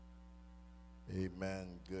Amen.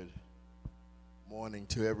 Good morning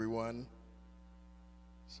to everyone.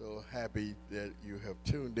 So happy that you have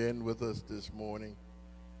tuned in with us this morning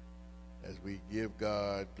as we give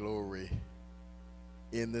God glory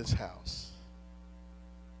in this house.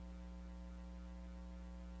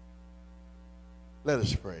 Let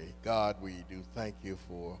us pray. God, we do thank you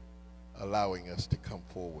for allowing us to come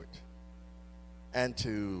forward and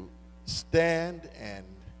to stand and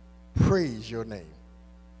praise your name.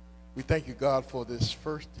 We thank you, God, for this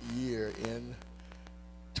first year in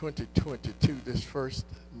 2022, this first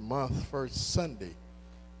month, first Sunday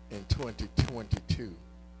in 2022.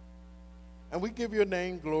 And we give your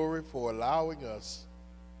name glory for allowing us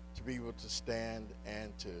to be able to stand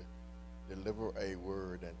and to deliver a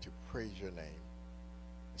word and to praise your name.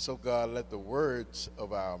 So, God, let the words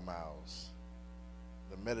of our mouths,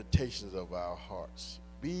 the meditations of our hearts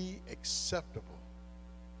be acceptable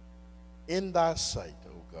in thy sight,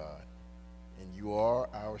 O God. And you are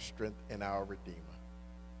our strength and our Redeemer.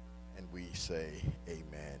 And we say,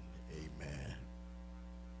 amen, amen.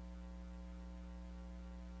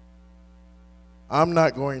 I'm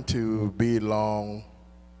not going to be long,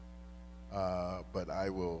 but I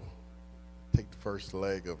will take the first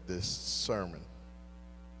leg of this sermon.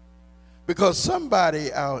 Because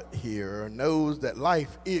somebody out here knows that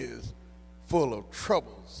life is full of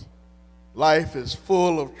troubles. Life is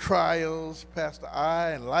full of trials, Pastor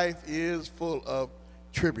I, and life is full of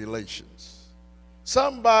tribulations.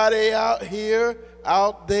 Somebody out here,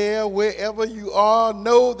 out there, wherever you are,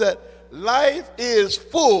 know that life is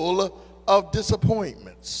full of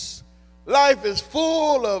disappointments. Life is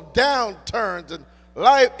full of downturns, and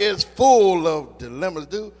life is full of dilemmas.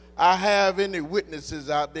 Do I have any witnesses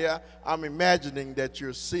out there? I'm imagining that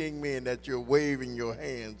you're seeing me and that you're waving your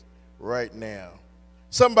hands right now.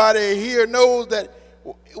 Somebody here knows that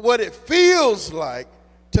what it feels like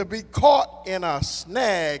to be caught in a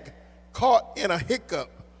snag, caught in a hiccup,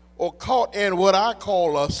 or caught in what I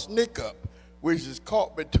call a snick-up, which is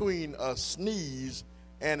caught between a sneeze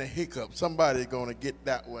and a hiccup. Somebody's going to get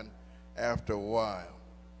that one after a while.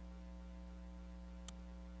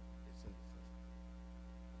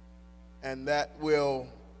 And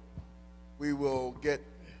we will get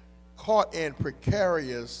caught in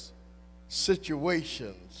precarious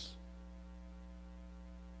situations.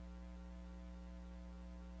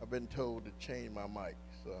 I've been told to change my mic,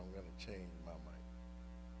 so I'm going to change my mic.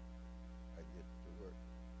 I get to work.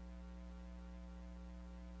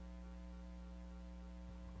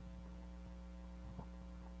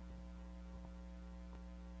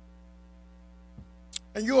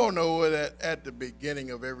 And you all know that at the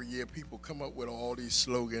beginning of every year, people come up with all these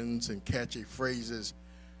slogans and catchy phrases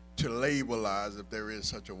to labelize, if there is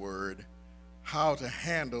such a word, how to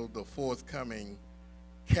handle the forthcoming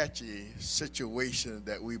catchy situations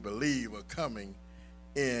that we believe are coming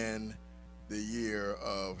in the year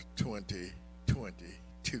of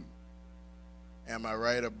 2022. Am I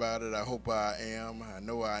right about it? I hope I am. I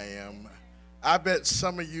know I am. I bet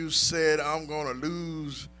some of you said, I'm going to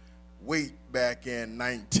lose weight back in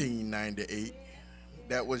 1998.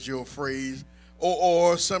 That was your phrase.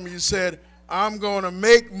 Or some of you said, I'm going to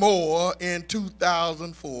make more in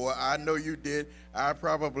 2004. I know you did. I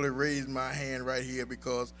probably raised my hand right here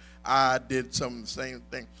because I did some of the same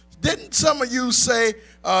thing. Didn't some of you say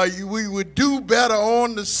we would do better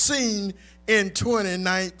on the scene in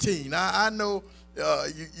 2019? I know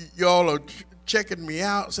y'all are checking me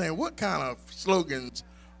out saying, what kind of slogans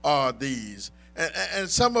are these? And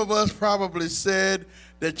some of us probably said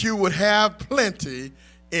that you would have plenty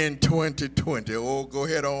in 2020. Or go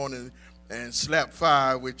ahead on and slap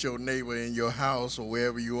five with your neighbor in your house or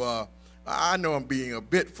wherever you are. I know I'm being a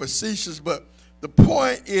bit facetious, but the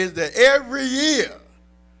point is that every year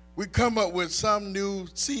we come up with some new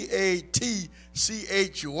catchy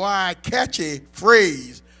catchy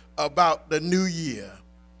phrase about the new year.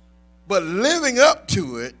 But living up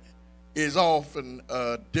to it is often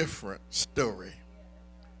a different story.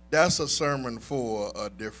 That's a sermon for a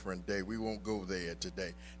different day. We won't go there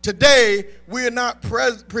today. Today, we are not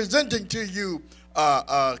presenting to you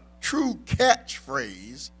a true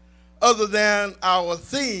catchphrase other than our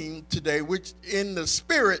theme today, which in the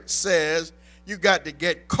spirit says you got to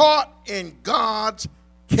get caught in God's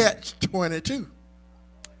catch-22.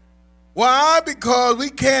 Why? Because we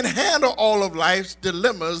can't handle all of life's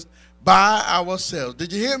dilemmas by ourselves.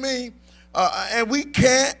 Did you hear me? And we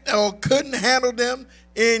can't or couldn't handle them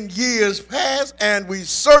in years past, and we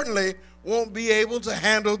certainly won't be able to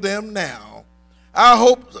handle them now. I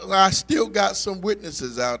hope I still got some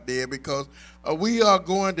witnesses out there because we are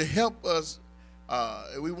going to help us.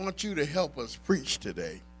 We want you to help us preach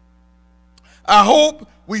today. I hope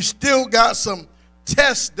we still got some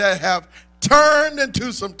tests that have turned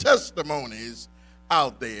into some testimonies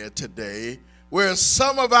out there today, where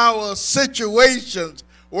some of our situations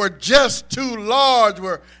were just too large,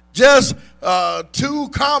 were just too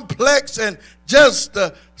complex, and just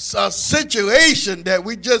a situation that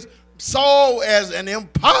we just saw as an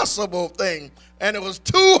impossible thing. And it was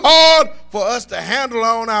too hard for us to handle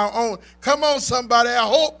on our own. Come on, somebody. I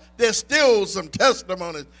hope there's still some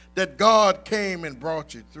testimonies that God came and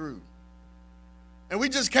brought you through. And we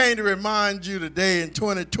just came to remind you today in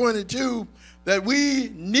 2022 that we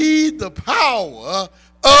need the power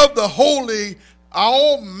of the Holy,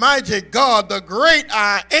 Almighty God, the great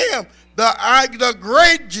I am, the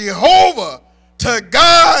great Jehovah, to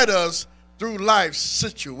guide us through life's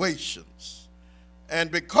situations. And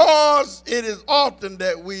because it is often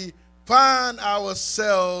that we find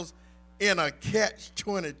ourselves in a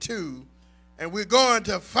catch-22, and we're going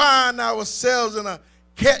to find ourselves in a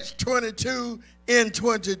catch-22 in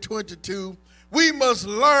 2022, we must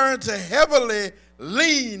learn to heavily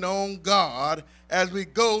lean on God as we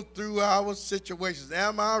go through our situations.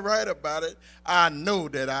 Am I right about it? I know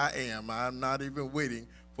that I am. I'm not even waiting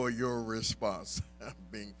for your response. I'm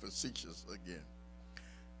being facetious again.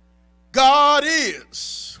 God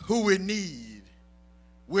is who we need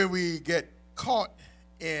when we get caught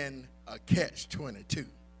in a catch-22.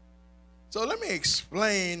 So let me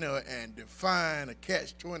explain and define a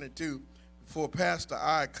catch-22 before Pastor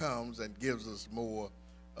I comes and gives us more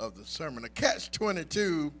of the sermon. A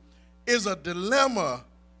catch-22 is a dilemma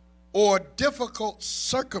or difficult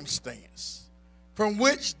circumstance from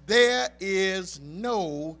which there is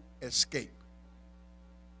no escape.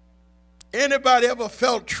 Anybody ever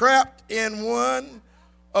felt trapped in one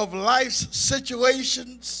of life's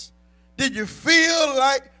situations? Did you feel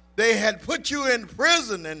like they had put you in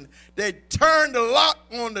prison and they turned the lock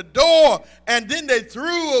on the door and then they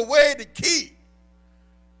threw away the key?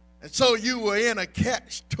 And so you were in a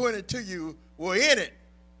catch-22. You were in it,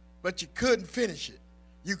 but you couldn't finish it.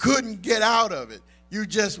 You couldn't get out of it. You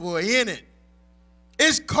just were in it.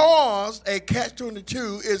 It's caused, a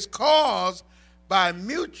catch-22 is caused by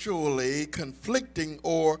mutually conflicting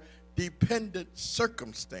or dependent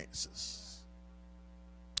circumstances.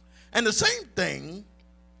 And the same thing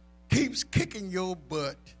keeps kicking your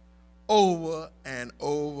butt over and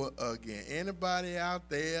over again. Anybody out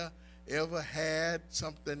there ever had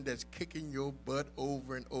something that's kicking your butt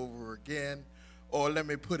over and over again? Or let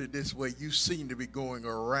me put it this way, you seem to be going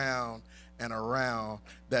around and around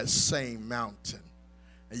that same mountain,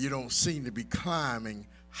 and you don't seem to be climbing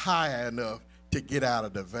high enough to get out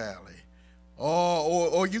of the valley.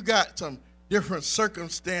 Or you got some different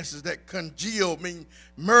circumstances that congeal, mean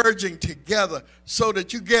merging together, so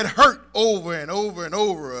that you get hurt over and over and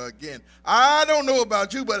over again. I don't know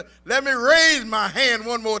about you, but let me raise my hand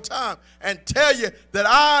one more time and tell you that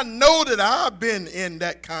I know that I've been in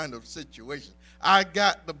that kind of situation. I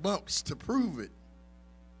got the bumps to prove it.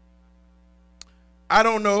 I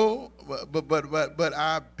don't know, but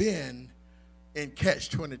I've been in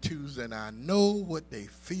catch-22s, and I know what they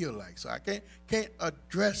feel like. So I can't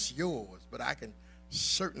address yours, but I can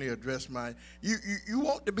certainly address mine. You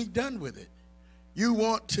want to be done with it. You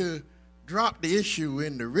want to drop the issue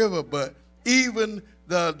in the river, but even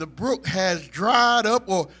the brook has dried up,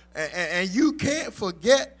 and you can't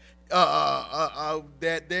forget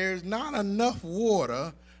that there's not enough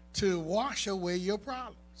water to wash away your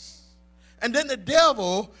problems. And then the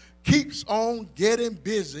devil keeps on getting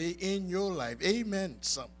busy in your life. Amen,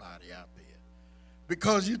 somebody out there.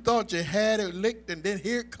 Because you thought you had it licked, and then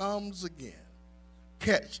here it comes again.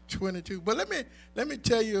 Catch-22. But let me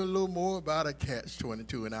tell you a little more about a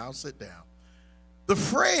catch-22, and I'll sit down. The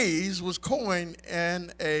phrase was coined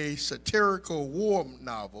in a satirical war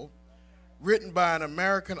novel written by an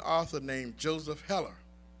American author named Joseph Heller.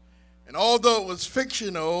 And although it was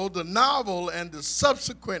fictional, the novel and the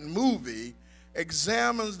subsequent movie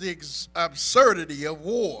examines the absurdity of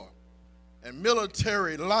war and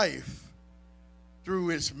military life through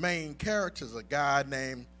its main characters, a guy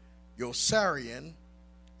named Yossarian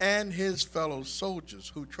and his fellow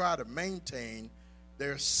soldiers who try to maintain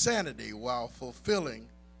their sanity while fulfilling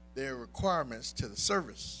their requirements to the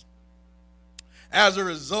service. As a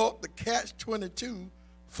result, the catch-22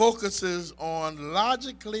 focuses on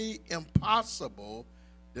logically impossible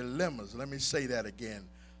dilemmas. Let me say that again.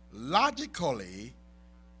 Logically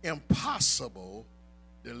impossible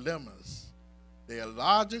dilemmas. They are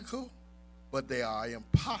logical, but they are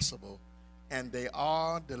impossible, and they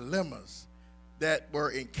are dilemmas that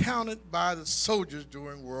were encountered by the soldiers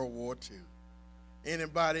during World War II.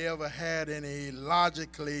 Anybody ever had any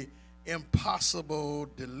logically impossible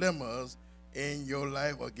dilemmas in your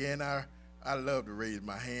life. Again, I love to raise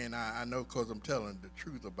my hand. I know because I'm telling the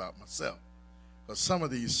truth about myself. Because some of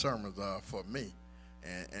these sermons are for me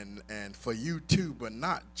and for you too, but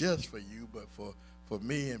not just for you, but for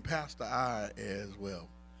me and Pastor I as well.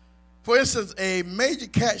 For instance, a major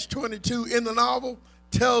catch-22 in the novel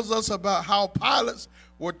tells us about how pilots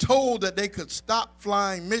were told that they could stop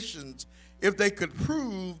flying missions if they could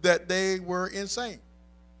prove that they were insane.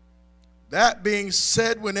 That being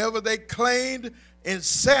said, whenever they claimed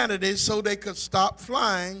insanity so they could stop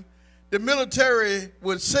flying, the military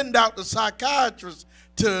would send out the psychiatrists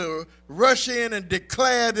to rush in and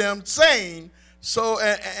declare them sane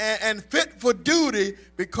and fit for duty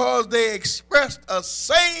because they expressed a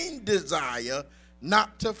sane desire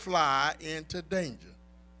not to fly into danger.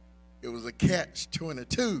 It was a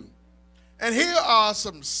catch-22. And here are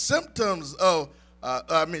some symptoms of,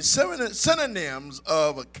 synonyms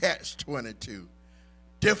of a catch-22.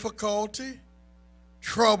 Difficulty,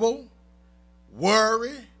 trouble,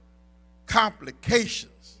 worry,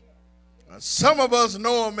 complications. Some of us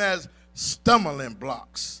know them as stumbling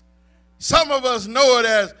blocks. Some of us know it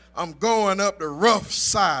as I'm going up the rough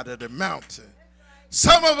side of the mountain.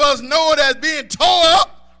 Some of us know it as being tore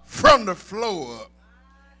up from the floor up.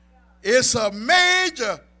 It's a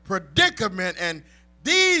major predicament, and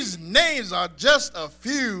these names are just a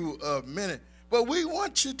few of many. But we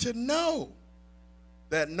want you to know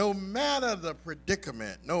that no matter the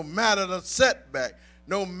predicament, no matter the setback,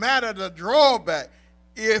 no matter the drawback,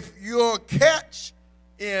 if your catch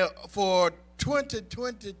for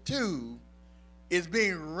 2022 is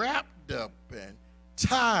being wrapped up and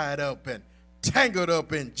tied up and tangled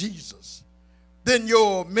up in Jesus, then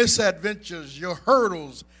your misadventures, your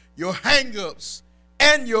hurdles, your hang-ups,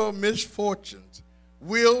 and your misfortunes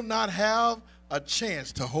will not have a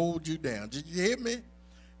chance to hold you down. Did you hear me?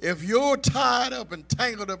 If you're tied up and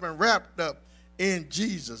tangled up and wrapped up in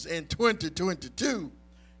Jesus in 2022,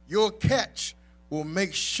 your catch will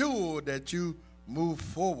make sure that you move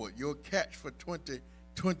forward. Your catch for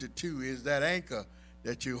 2022 is that anchor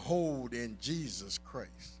that you hold in Jesus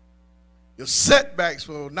Christ. Your setbacks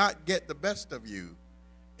will not get the best of you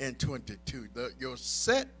in 22. Your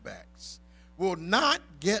setbacks will not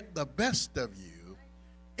get the best of you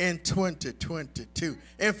in 2022.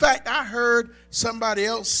 In fact, I heard somebody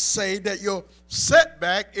else say that your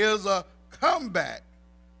setback is a comeback.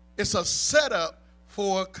 It's a setup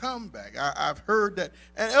for a comeback. I've heard that.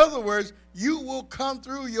 In other words, you will come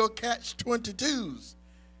through your catch-22s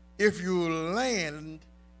if you land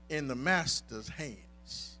in the master's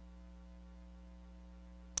hands.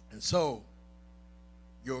 And so,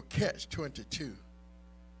 your catch-22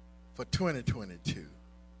 for 2022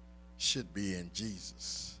 should be in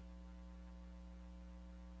Jesus.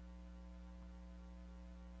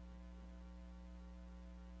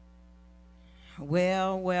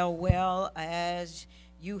 Well, as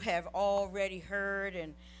you have already heard,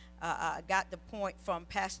 and I got the point from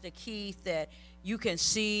Pastor Keith that you can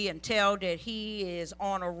see and tell that he is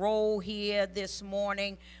on a roll here this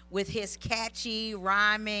morning with his catchy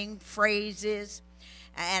rhyming phrases.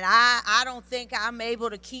 And I don't think I'm able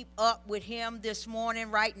to keep up with him this morning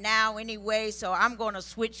right now anyway, so I'm going to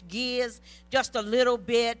switch gears just a little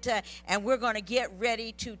bit, and we're going to get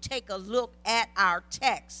ready to take a look at our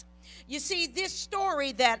text. You see, this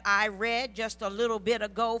story that I read just a little bit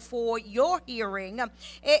ago for your hearing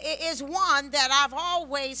is one that I've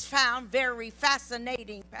always found very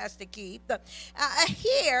fascinating, Pastor Keith.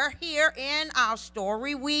 Here in our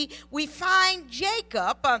story, we find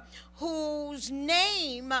Jacob, whose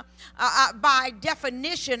name, by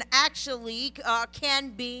definition, actually can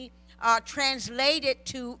be translated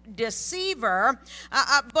to deceiver,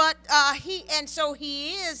 but he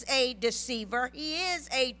is a deceiver. He is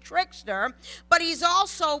a trickster, but he's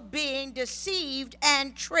also being deceived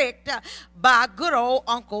and tricked by good old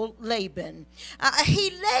Uncle Laban. He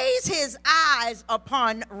lays his eyes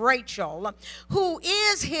upon Rachel, who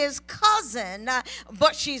is his cousin,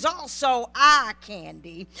 but she's also eye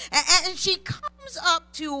candy, and she comes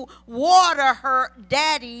up to water her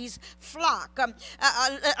daddy's flock.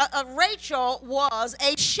 Rachel was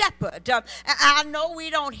a shepherd. I know we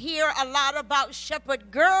don't hear a lot about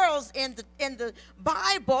shepherd girls in the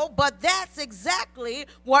Bible, but that's exactly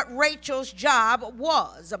what Rachel's job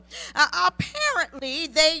was. Apparently,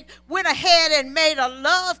 they went ahead and made a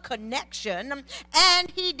love connection,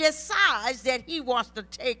 and he decides that he wants to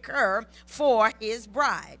take her for his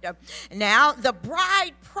bride. Now, the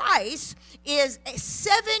bride price is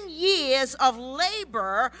 7 years of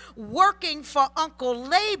labor working for Uncle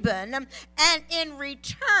Laban husband, and in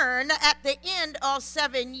return, at the end of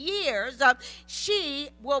 7 years, she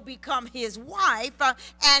will become his wife,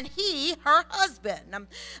 and he her husband.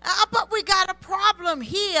 But we got a problem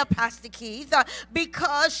here, Pastor Keith,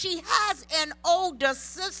 because she has an older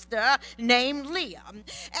sister named Leah.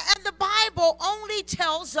 And the Bible only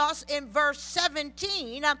tells us in verse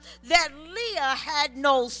 17 that Leah had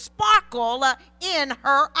no sparkle in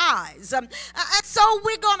her eyes. And so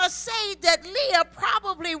we're going to say that Leah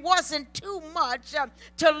probably wasn't too much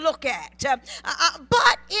to look at.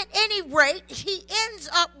 But at any rate, he ends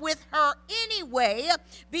up with her anyway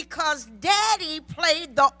because Daddy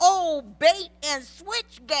played the old bait and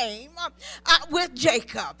switch game with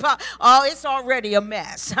Jacob. Oh, it's already a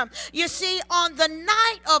mess. You see, on the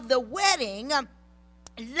night of the wedding,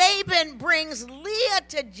 Laban brings Leah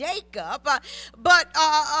to Jacob, but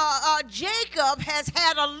Jacob has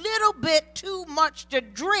had a little bit too much to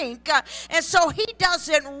drink, and so he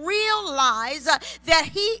doesn't realize that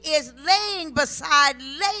he is laying beside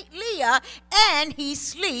Leah, and he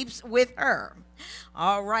sleeps with her.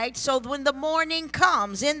 All right, so when the morning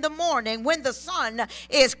comes, in the morning, when the sun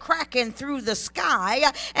is cracking through the sky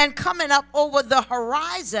and coming up over the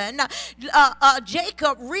horizon,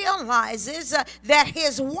 Jacob realizes that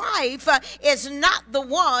his wife is not the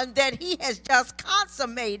one that he has just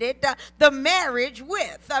consummated the marriage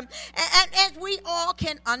with. And as we all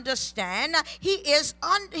can understand, he is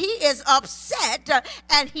upset,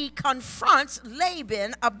 and he confronts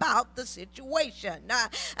Laban about the situation.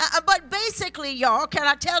 But basically, y'all, can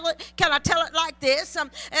I tell it like this?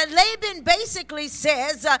 Laban basically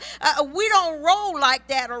says, we don't roll like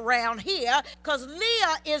that around here because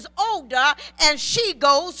Leah is older and she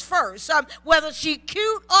goes first. Whether she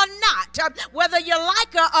cute or not, whether you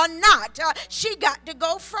like her or not, she got to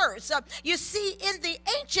go first. You see, in the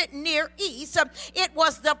ancient Near East, it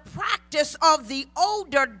was the practice of the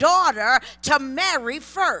older daughter to marry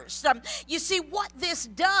first. You see, what this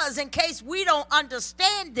does, in case we don't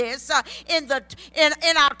understand this, in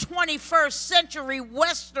our 21st century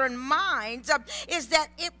Western minds, is that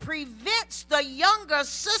it prevents the younger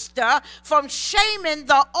sister from shaming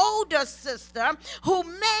the older sister who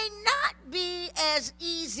may not be as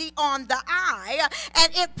easy on the eye,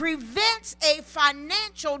 and it prevents a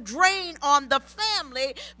financial drain on the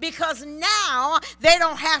family because now they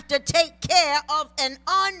don't have to take care of an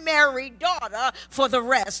unmarried daughter for the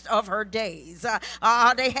rest of her days.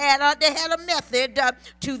 They had a method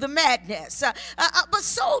to the madness. But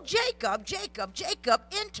so Jacob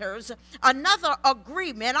enters another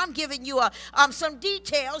agreement. I'm giving you some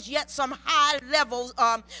details, yet some high levels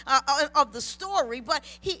of the story. But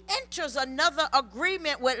he enters another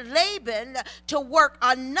agreement with Laban to work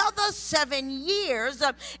another 7 years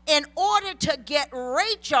in order to get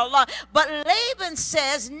Rachel. But Laban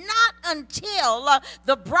says not until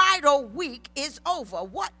the bridal week is over.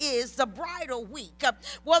 What is the bridal week?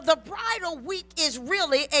 Well, the bridal week is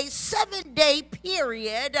really a 7-day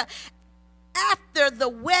period after the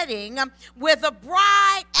wedding, where the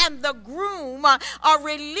bride and the groom are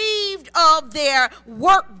relieved of their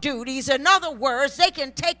work duties. In other words, they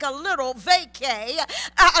can take a little vacay,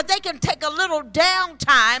 they can take a little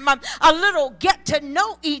downtime, a little get to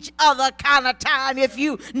know each other kind of time, if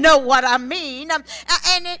you know what I mean.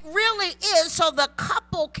 And it really is so the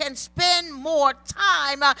couple can spend more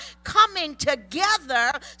time coming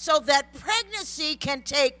together so that pregnancy can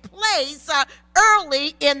take place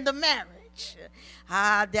early in the marriage.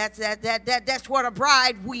 That's what a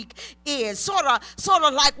bride week is. Sort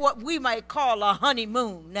of like what we might call a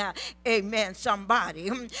honeymoon. Now, amen, somebody.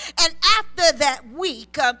 And after that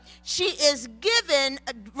week,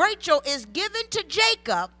 Rachel is given to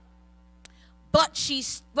Jacob, but he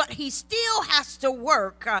still has to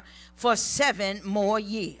work for 7 more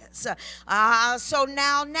years. So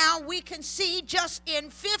now we can see just in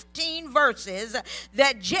 15 verses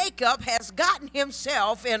that Jacob has gotten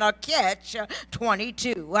himself in a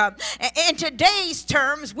catch-22. In today's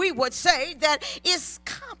terms, we would say that it's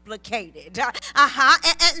complicated.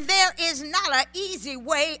 And there is not an easy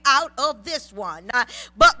way out of this one.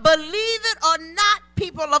 But believe it or not,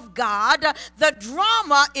 people of God, the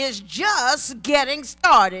drama is just getting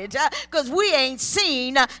started because we ain't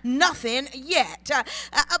seen nothing yet.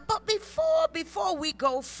 But before we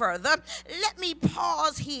go further, let me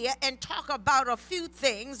pause here and talk about a few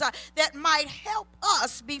things that might help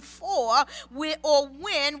us before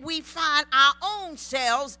when we find our own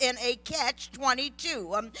selves in a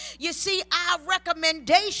catch-22. You see, our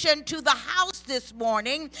recommendation to the house this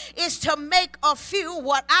morning is to make a few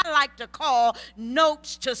what I like to call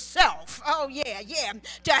notes to self. Oh, yeah.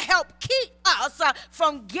 To help keep us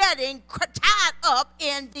from getting tied up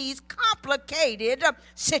in these complicated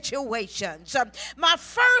situations. My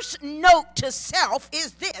first note to self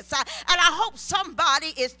is this, and I hope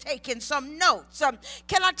somebody is taking some notes.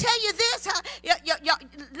 Can I tell you this?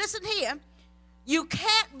 Listen here. You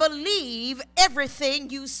can't believe everything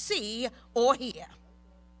you see or hear.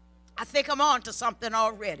 I think I'm on to something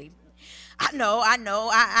already. I know.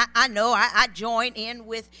 I join in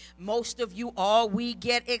with most of you all. We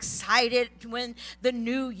get excited when the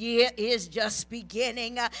new year is just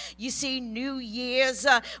beginning. You see, New Year's,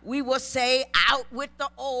 we will say out with the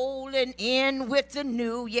old and in with the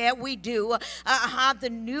new. Yeah, we do. The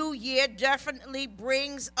new year definitely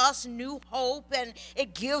brings us new hope, and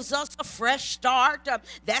it gives us a fresh start.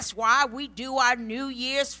 That's why we do our New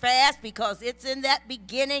Year's fast, because it's in that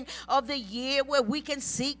beginning of the year where we can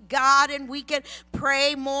seek God and we can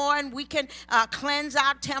pray more and we can cleanse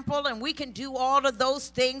our temple and we can do all of those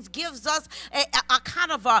things. Gives us a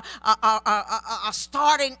kind of a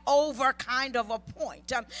starting over kind of a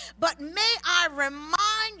point. But may I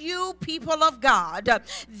remind you, people of God,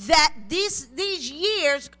 that these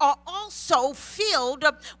years are also filled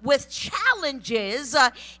with challenges,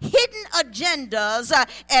 hidden agendas,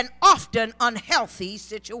 and often unhealthy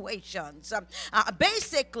situations.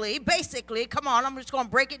 Basically, come on, I'm just going to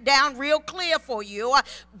break it down real clear for you.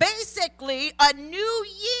 Basically, a new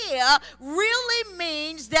year really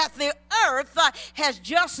means that the earth has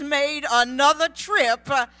just made another trip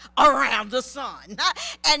around the sun.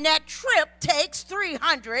 And that trip takes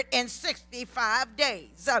 365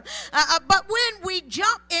 days. But when we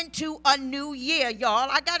jump into a new year, y'all,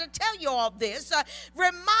 I got to tell you all this.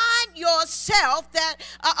 Remind yourself that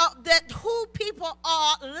who people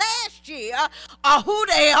are last year are who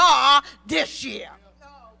they are this year.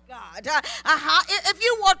 God. If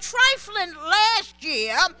you were trifling last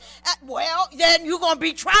year, well, then you're going to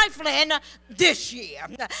be trifling this year.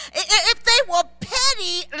 If they were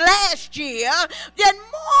petty last year, then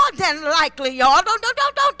more than likely, y'all, don't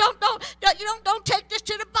take this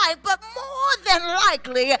to the bite, but more than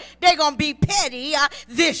likely, they're going to be petty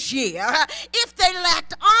this year. If they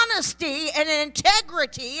lacked honesty and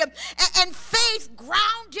integrity and faith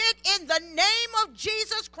grounded in the name of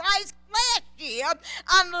Jesus Christ last year,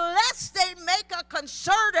 unless they make a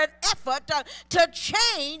concerted effort to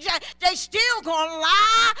change, they still gonna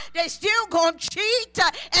lie, they still gonna cheat,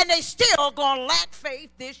 and they still gonna lack faith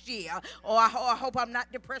this year. Oh, I hope I'm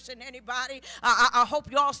not depressing anybody. I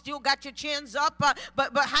hope y'all still got your chins up,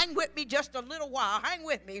 but hang with me just a little while. Hang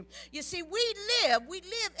with me. You see, we live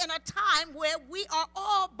in a time where we are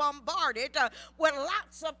all bombarded with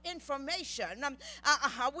lots of information.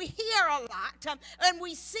 We hear a lot, and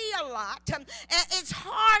we see a lot. And it's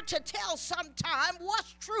hard to tell sometimes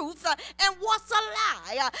what's truth and what's a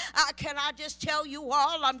lie. Can I just tell you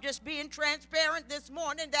all, I'm just being transparent this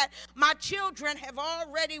morning, that my children have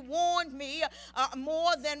already warned me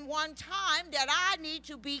more than one time that I need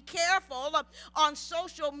to be careful on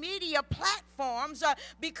social media platforms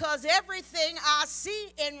because everything I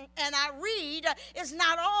see and I read is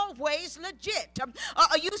not always legit.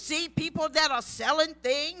 You see people that are selling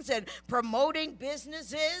things and promoting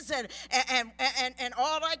businesses and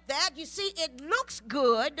all like that. You see, it looks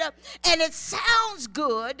good and it sounds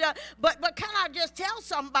good, but can I just tell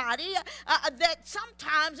somebody that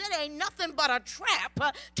sometimes it ain't nothing but a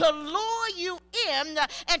trap to lure you in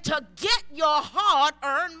and to get your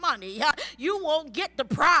hard-earned money. You won't get the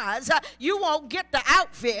prize. You won't get the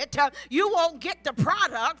outfit. You won't get the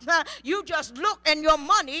product. You just look and your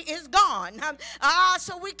money is gone.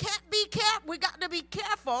 So we can't be careful. We got to be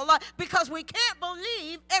careful because we can't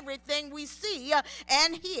believe everything we see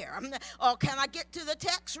and hear. Can I get to the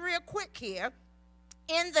text real quick here?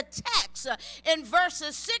 In the text, in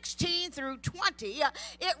verses 16 through 20,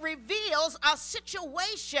 it reveals a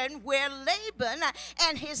situation where Laban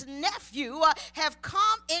and his nephew have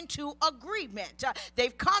come into agreement.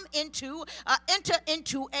 They've come into enter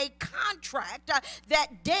into a contract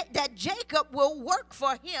that Jacob will work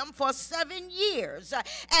for him for 7 years,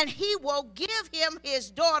 and he will give him his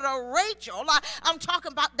daughter Rachel. I'm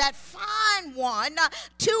talking about that fine one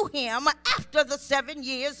to him after the 7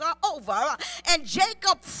 years are over. And Jacob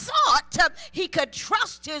thought he could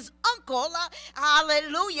trust his uncle,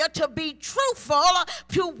 hallelujah, to be truthful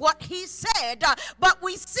to what he said. But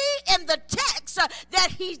we see in the text text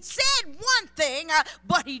that he said one thing,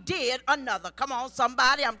 but he did another. Come on,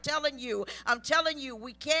 somebody, I'm telling you,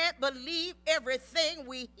 we can't believe everything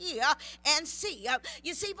we hear and see.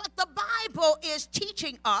 You see, what the Bible is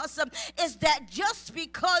teaching us is that just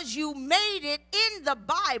because you made it in the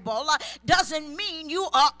Bible doesn't mean you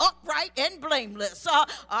are upright and blameless.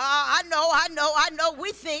 I know.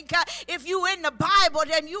 We think if you in the Bible,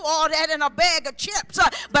 then you all that in a bag of chips.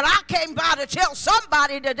 But I came by to tell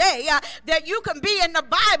somebody today that you can be in the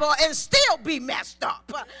Bible and still be messed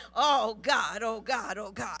up. Oh God.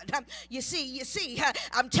 You see,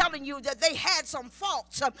 I'm telling you that they had some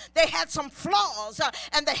faults, they had some flaws,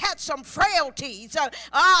 and they had some frailties,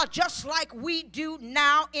 just like we do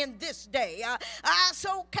now in this day.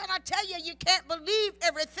 So can I tell you, you can't believe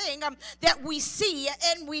everything that we see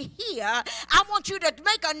and we hear. I want you to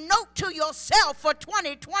make a note to yourself for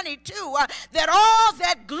 2022 that all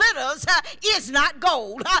that glitters is not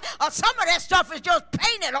gold. Some of that stuff is just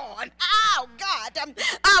painted on. Oh, God.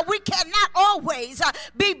 We cannot always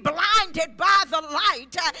be blinded by the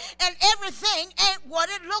light, and everything ain't what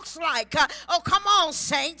it looks like. Oh, come on,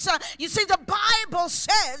 saints. You see, the Bible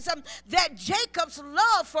says that Jacob's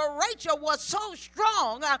love for Rachel was so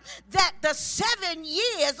strong that the 7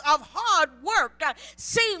 years of hard work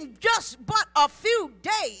seemed just but a few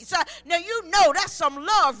days. Now, you know that's some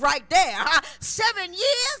love right there. 7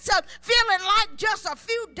 years feeling like just a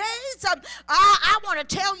few days. I want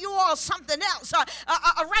to tell you all something else.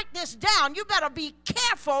 Write this down. You better be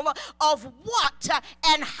careful of what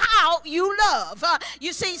and how you love.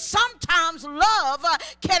 You see, sometimes love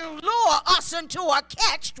can lure us into a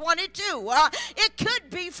catch-22. It could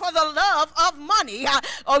be for the love of money.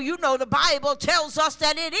 Oh, you know the Bible tells us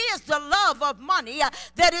that it is the love of money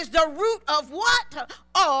that is the root of what?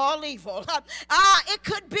 All evil. It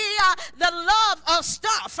could be the love of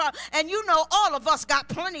stuff. And you know all of us got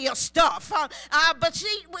plenty of stuff. But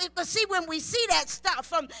see, when we see that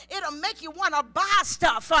stuff, it'll make you want to buy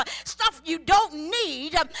stuff. Stuff you don't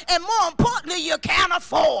need, and more importantly, you can't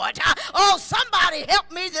afford. Oh, somebody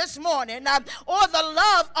help me this morning. Or the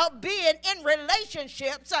love of being in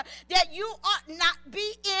relationships that you ought not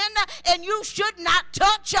be in and you should not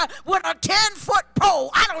touch with a 10-foot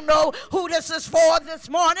pole. I don't know who this is for this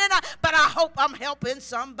morning, but I hope I'm helping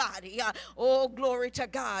somebody. Oh, glory to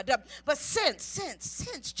God. But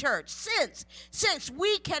since church, since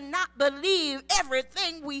we cannot believe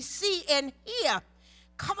everything we see and hear,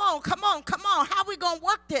 come on. How we going to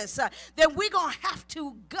work this? Then we're going to have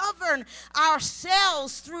to govern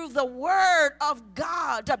ourselves through the word of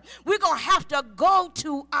God. We're going to have to go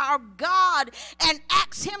to our God and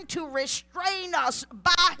ask him to restrain us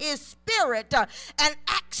by his spirit and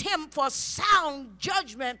ask him for sound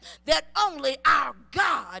judgment that only our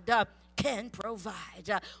God can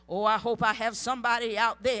provide. Oh, I hope I have somebody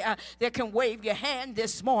out there that can wave your hand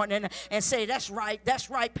this morning and say, that's right,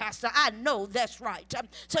 Pastor. I know that's right.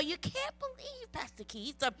 So you can't believe, Pastor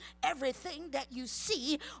Keith, everything that you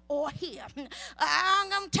see or hear. I'm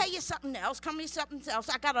going to tell you something else.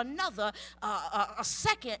 I got another, a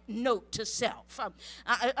second note to self.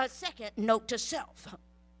 A second note to self.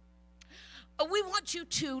 We want you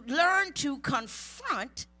to learn to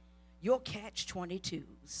confront your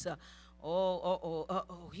catch-22s.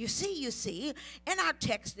 You see, in our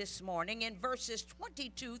text this morning, in verses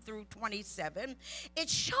 22 through 27, it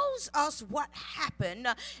shows us what happened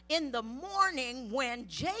in the morning when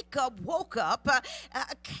Jacob woke up,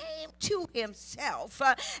 came to himself,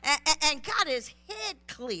 and got his head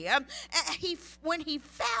clear. When he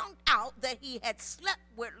found out that he had slept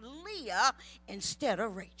with Leah instead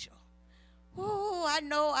of Rachel. Oh, I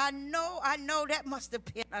know that must have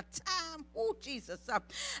been a time. Oh, Jesus.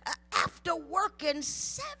 After working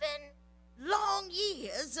 7 long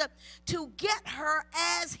years to get her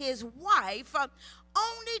as his wife,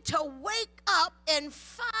 only to wake up and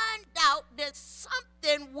find out that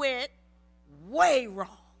something went way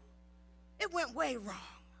wrong. It went way wrong.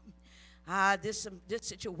 This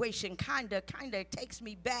situation kind of takes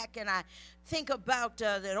me back, and I think about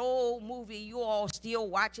that old movie. You all still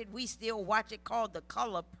watch it. We still watch it, called The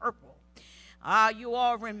Color Purple. You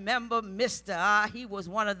all remember Mr. He was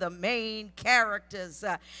one of the main characters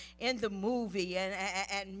in the movie,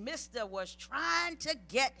 and Mr. was trying to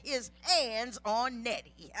get his hands on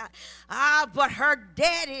Nettie. But her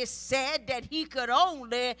daddy said that he could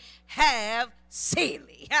only have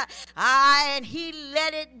silly. And he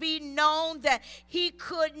let it be known that he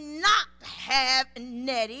could not have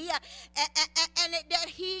Nettie, and that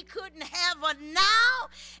he couldn't have her now,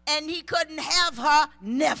 and he couldn't have her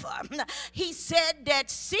never. He said that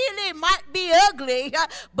Silly might be ugly,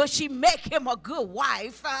 but she make him a good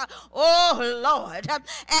wife. Oh, Lord.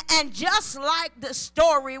 And just like the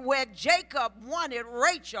story where Jacob wanted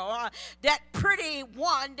Rachel, that pretty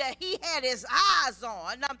one that he had his eyes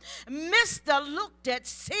on, Mr. looked at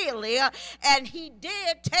Silly, and he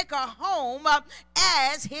did take her home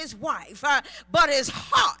as his wife, but his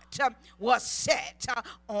heart was set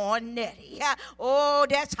on Nettie. Oh,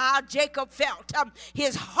 that's how Jacob felt.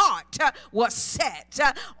 His heart was set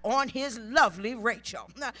on his lovely Rachel.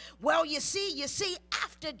 Well, you see,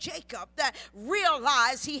 after Jacob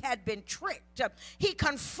realized he had been tricked, he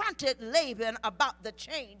confronted Laban about the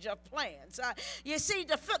change of plans. You see,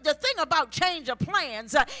 the thing about change of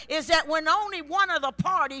plans is that when only one of the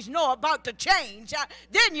parties know about the change,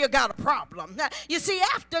 then you got a problem. You see,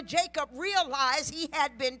 after Jacob realized he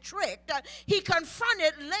had been tricked, he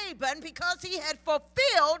confronted Laban because he had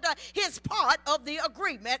fulfilled his part of the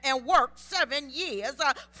agreement and worked 7 years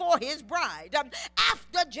for his bride.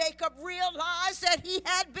 After Jacob realized that he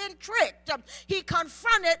had been tricked, he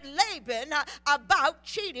confronted Laban about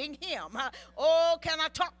cheating him. Oh, can I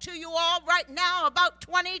talk to you all right now about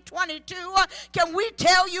 2022? Can we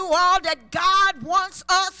tell you all that God wants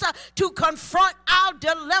us to confront our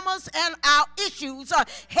dilemmas and our issues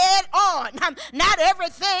head on? Not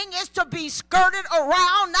everything is to be skirted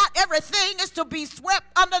around. Not everything is to be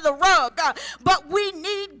swept under the rug. But we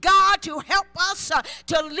need God to help us,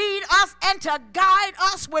 to lead us, and to guide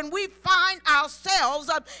us when we find ourselves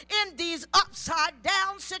in these upside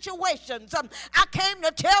down situations. I came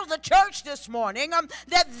to tell the church this morning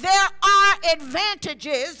that there are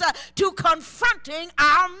advantages to confronting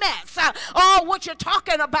our mess. Oh, what you're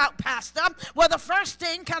talking about, Pastor? Well, the first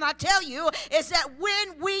thing, can I tell you, is that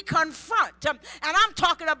when we confront, and I'm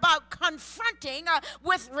talking about confronting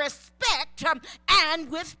with respect and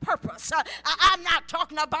with purpose. I'm not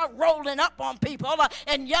talking about rolling up on people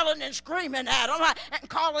and yelling and screaming at them and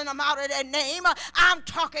calling them out of their name. I'm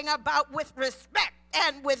talking about with respect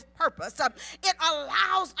and with purpose. It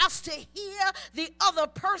allows us to hear the other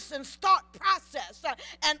person's thought process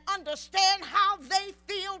and understand how they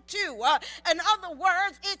feel too. In other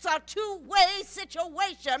words, it's a two-way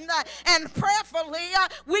situation, and prayerfully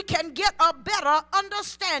we can get a better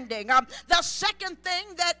understanding. The second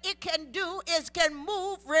thing that it can do is can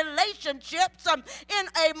move relationships in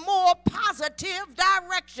a more positive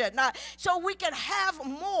direction, so we can have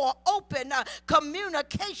more open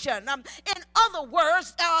communication. In other words,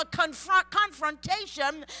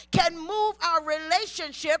 confrontation can move our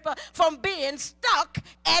relationship from being stuck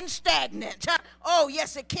and stagnant. Oh,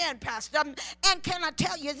 yes, it can, Pastor. And can I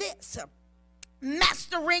tell you this?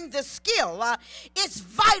 Mastering the skill is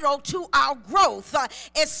vital to our growth,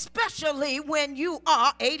 especially when you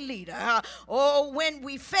are a leader. Or when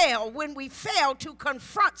we fail to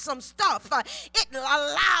confront some stuff, it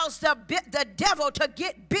allows the devil to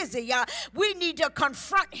get busy. We need to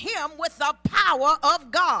confront him with the power of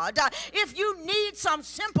God. If you need some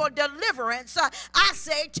simple deliverance, I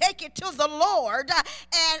say take it to the Lord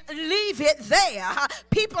and leave it there.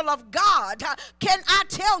 People of God, can I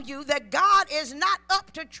tell you that God is not up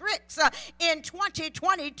to tricks in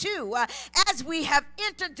 2022. As we have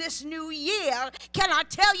entered this new year, can I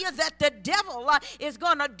tell you that the devil is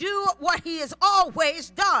going to do what he has always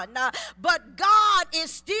done, but God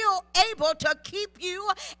is still able to keep you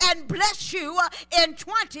and bless you in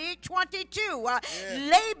 2022. Yeah.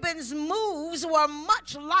 Laban's moves were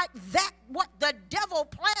much like that, what the devil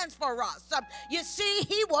plans for us. You see,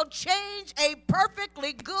 he will change a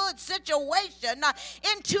perfectly good situation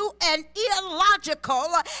into an illogical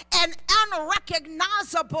and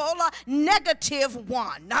unrecognizable negative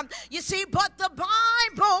one. You see, but the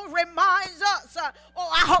Bible reminds us,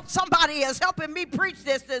 I hope somebody is helping me preach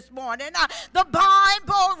this morning. The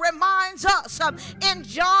Bible reminds us in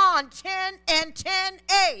John 10 and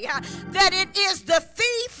 10a that it is the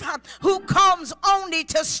thief who comes only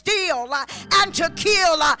to steal and to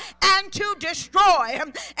kill and to destroy.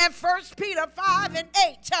 And 1 Peter 5 and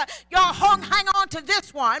 8, y'all hang on to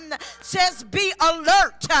this one, says be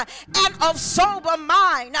alert and of sober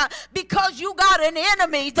mind, because you got an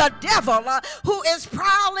enemy, the devil, who is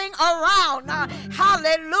prowling around,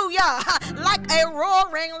 hallelujah, like a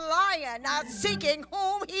roaring lion, seeking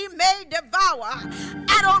whom he may devour.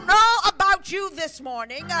 I don't know about you this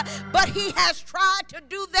morning, but he has tried to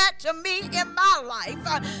do that to me in my life.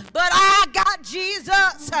 But I got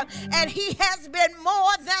Jesus, and he has been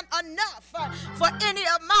more than enough for any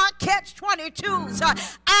of my catch-22s.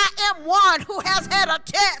 I am one who has had a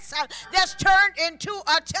test that's turned into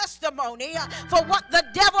a testimony for what the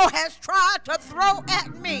devil has tried to throw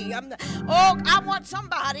at me. I want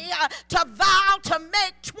somebody to vow to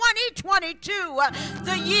make 2022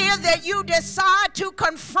 the year that you decide to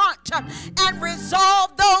confront and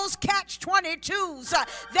resolve those catch-22s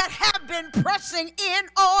that have been pressing in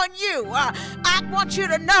on you. I want you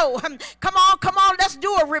to know, come on, let's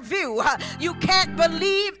do a review. You can't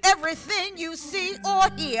believe everything you see or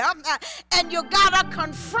hear, and you gotta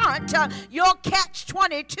confront your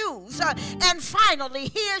catch-22s. And finally,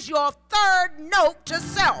 here's your third note to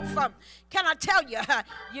self. Can I tell you,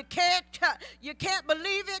 you can't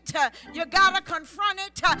believe it. You gotta confront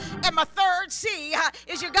it. And my third C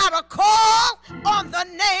is you gotta call on the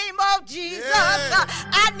name of Jesus. Yeah.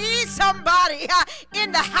 I need somebody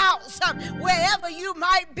in the house, wherever you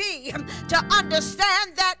might be, to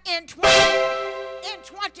understand that in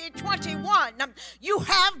 2021, you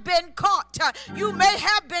have been caught. You may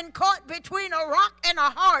have been caught between a rock and a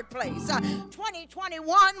hard place.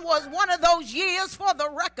 2021 was one of those years for the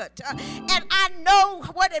record. And I know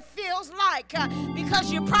what it feels like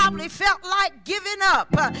because you probably felt like giving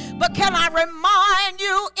up. But can I remind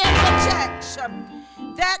you in the text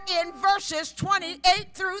that in verses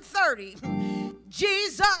 28 through 30,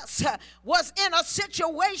 Jesus was in a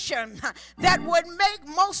situation that would make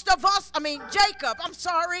Jacob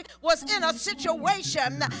was in a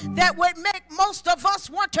situation that would make most of us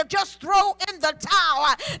want to just throw in the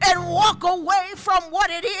towel and walk away from what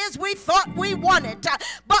it is we thought we wanted.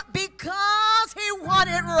 But because he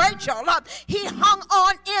wanted Rachel, he hung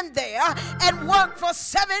on in there and worked for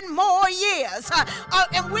 7 more years.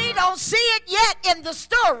 And we don't see it yet in the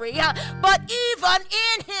story, but even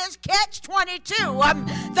in his catch-22,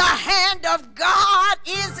 the hand of God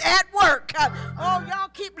is at work. Y'all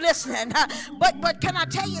keep listening. But can I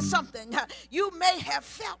tell you something? You may have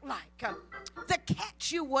felt like the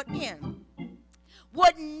catch you were in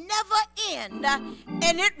would never end,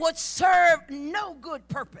 and it would serve no good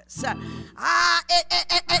purpose.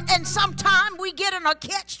 And sometimes we get in a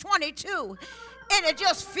catch-22, and it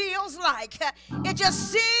just feels like, it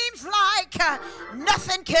just seems like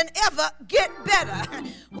nothing can ever get better.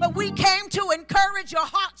 But we came to encourage your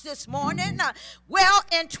hearts this morning.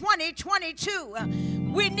 In 2022,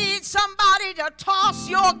 we need somebody to toss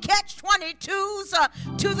your catch-22s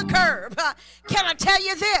to the curb. Can I tell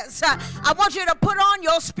you this? I want you to put on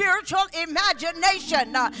your spiritual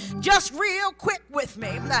imagination just real quick with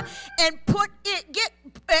me and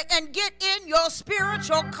get in your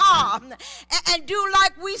spiritual car and do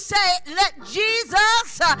like we say, let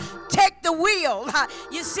Jesus take the wheel.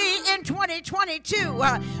 You see, in 2022,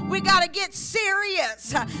 we got to get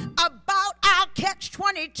serious about our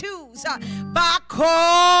catch-22s by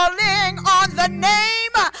calling on the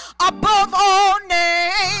name above all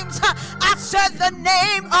names. I said the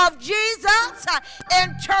name of Jesus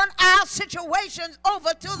and turn our situations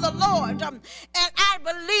over to the Lord. And I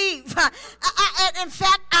believe, in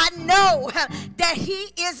fact, I know that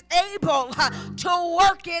he is able to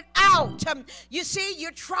work it out. You see,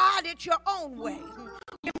 you tried it your own way.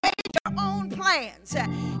 You made your own plans,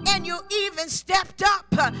 and you even stepped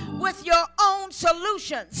up with your own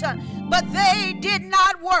solutions, but they did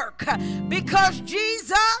not work because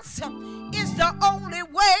Jesus is the only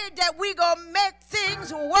way that we gonna make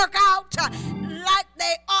things work out like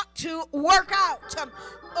they ought to work out.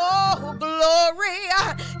 Oh, glory.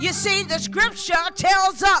 You see, the scripture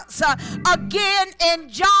tells us again in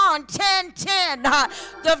John 10:10,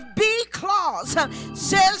 the B clause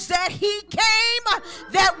says that he came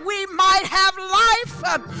that we might have life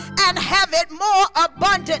and have it more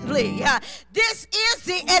abundantly. This is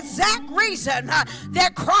the exact reason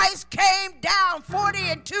that Christ came down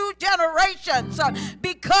 42 generations,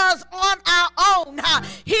 because on our own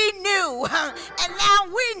he knew, and now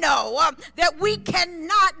we know that we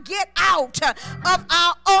cannot get out of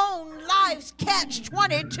our own life's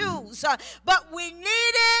catch-22s, but we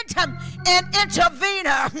needed an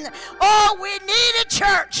intervener. Oh, we needed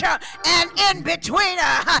church and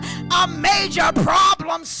in-betweener, a major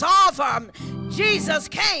problem solver. Jesus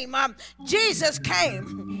came and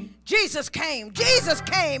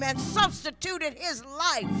substituted his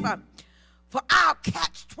life for our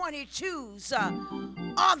catch-22s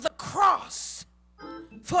on the cross.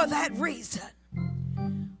 For that reason,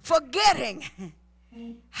 forgetting,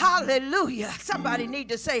 hallelujah, somebody need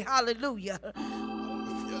to say hallelujah,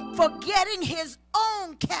 forgetting his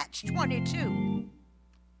own catch-22,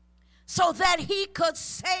 so that he could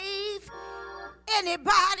save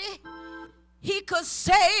anybody. He could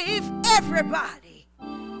save everybody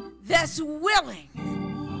that's willing,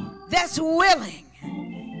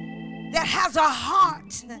 that has a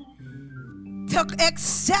heart to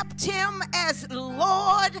accept him as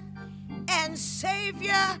Lord and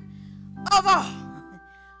Savior of all.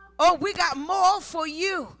 Oh, we got more for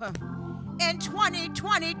you in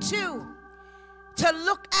 2022 to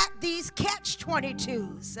look at these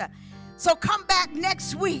catch-22s. So come back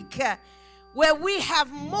next week where we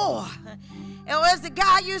have more. And as the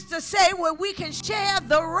guy used to say, where we can share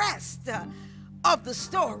the rest of the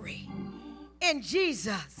story in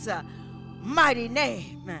Jesus' mighty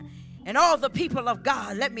name. And all the people of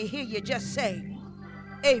God, let me hear you just say,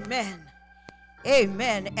 amen,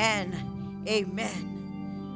 amen, and amen.